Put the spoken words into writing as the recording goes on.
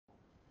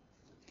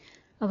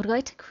I would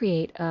like to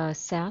create a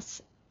SAS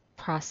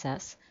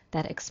process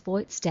that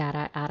exploits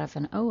data out of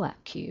an OLAP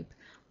cube,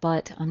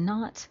 but I'm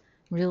not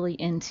really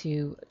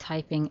into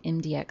typing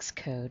MDX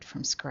code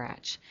from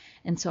scratch.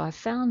 And so I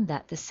found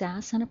that the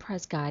SAS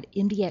Enterprise Guide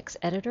MDX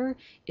Editor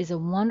is a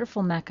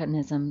wonderful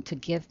mechanism to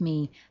give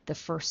me the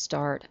first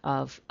start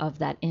of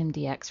that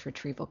MDX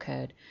retrieval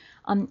code.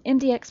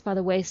 MDX, by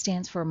the way,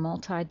 stands for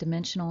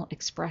Multi-Dimensional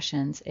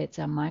Expressions. It's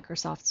a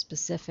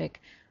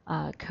Microsoft-specific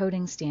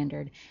coding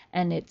standard,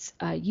 and it's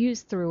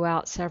used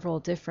throughout several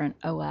different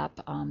OLAP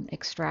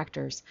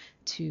extractors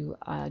to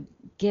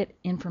get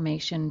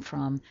information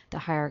from the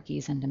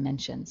hierarchies and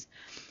dimensions.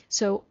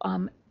 So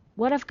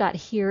what I've got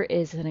here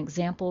is an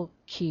example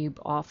cube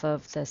off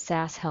of the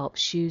SAS Help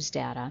Shoes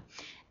data,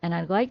 and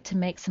I'd like to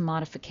make some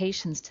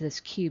modifications to this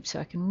cube so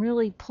I can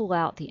really pull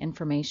out the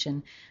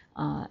information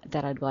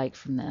that I'd like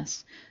from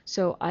this.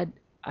 So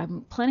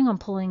I'm planning on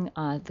pulling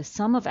the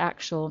sum of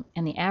actual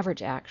and the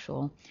average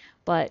actual,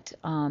 but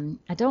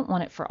I don't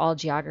want it for all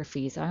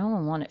geographies. I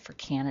only want it for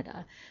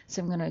Canada.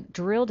 So I'm going to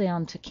drill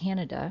down to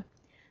Canada.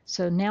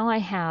 So now I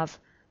have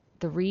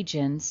the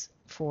regions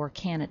for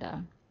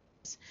Canada.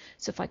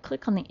 So if I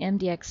click on the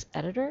MDX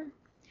editor,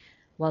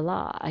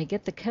 voila, I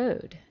get the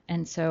code.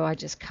 And so I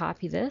just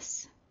copy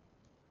this,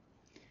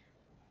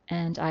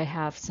 and I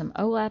have some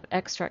OLAP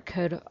extract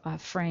code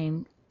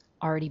frame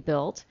already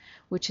built,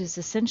 which is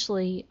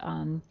essentially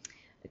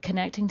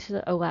connecting to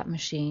the OLAP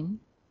machine,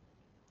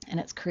 and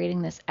it's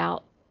creating this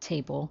out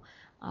table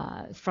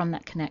from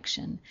that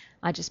connection.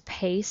 I just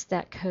paste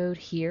that code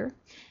here,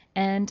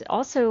 and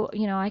also,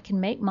 you know, I can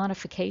make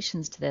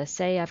modifications to this.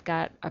 Say I've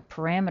got a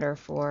parameter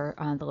for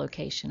the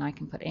location. I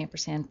can put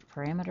ampersand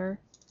parameter.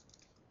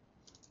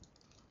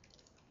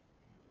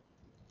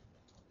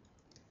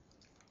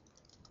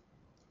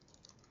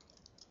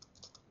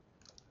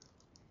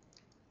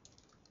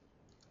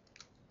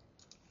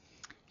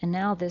 And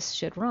now this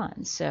should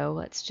run. So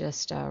let's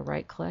just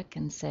right click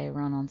and say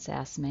run on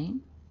SAS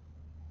main.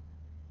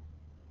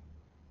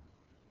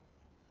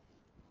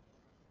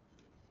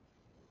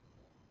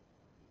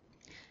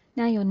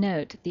 Now you'll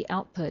note the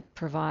output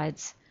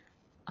provides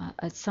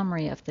a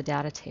summary of the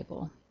data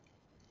table.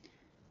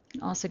 You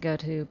can also go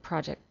to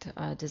Project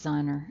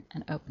Designer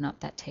and open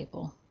up that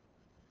table.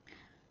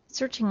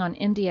 Searching on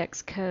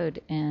MDX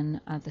code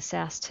in the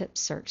SAS tips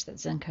search that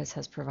Zencos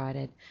has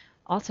provided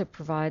also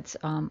provides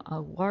a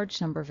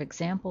large number of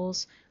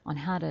examples on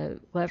how to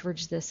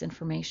leverage this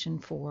information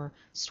for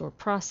stored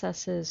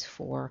processes,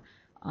 for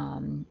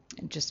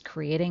just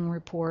creating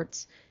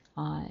reports.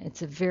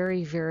 It's a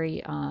very,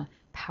 very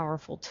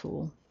powerful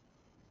tool.